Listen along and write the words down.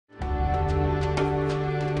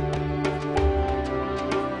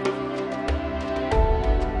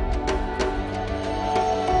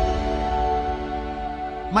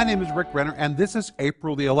My name is Rick Renner, and this is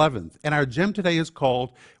April the 11th. And our gem today is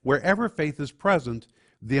called Wherever Faith is Present,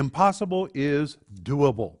 the Impossible is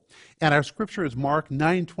Doable. And our scripture is Mark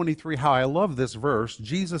 9:23. How I love this verse.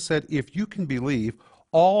 Jesus said, if you can believe,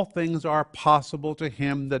 all things are possible to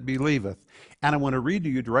him that believeth. And I want to read to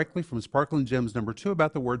you directly from Sparkling Gems number 2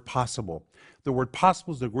 about the word possible. The word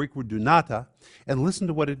possible is the Greek word dunata, and listen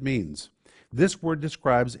to what it means. This word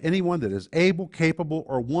describes anyone that is able, capable,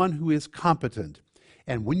 or one who is competent.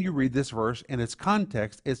 And when you read this verse in its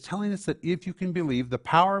context, it's telling us that if you can believe, the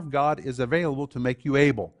power of God is available to make you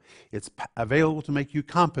able. It's available to make you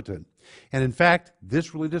competent. And in fact,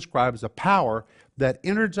 this really describes a power that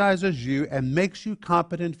energizes you and makes you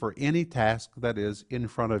competent for any task that is in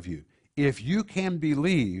front of you. If you can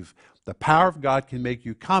believe, the power of God can make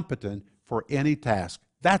you competent for any task.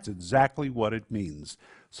 That's exactly what it means.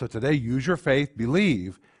 So today, use your faith,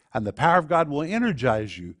 believe, and the power of God will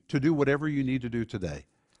energize you to do whatever you need to do today.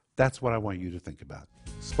 That's what I want you to think about.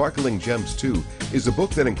 Sparkling Gems 2 is a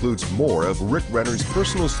book that includes more of Rick Renner's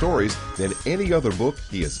personal stories than any other book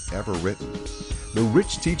he has ever written. The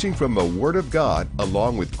rich teaching from the Word of God,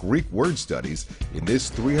 along with Greek word studies, in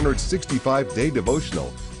this 365-day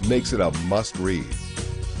devotional makes it a must-read.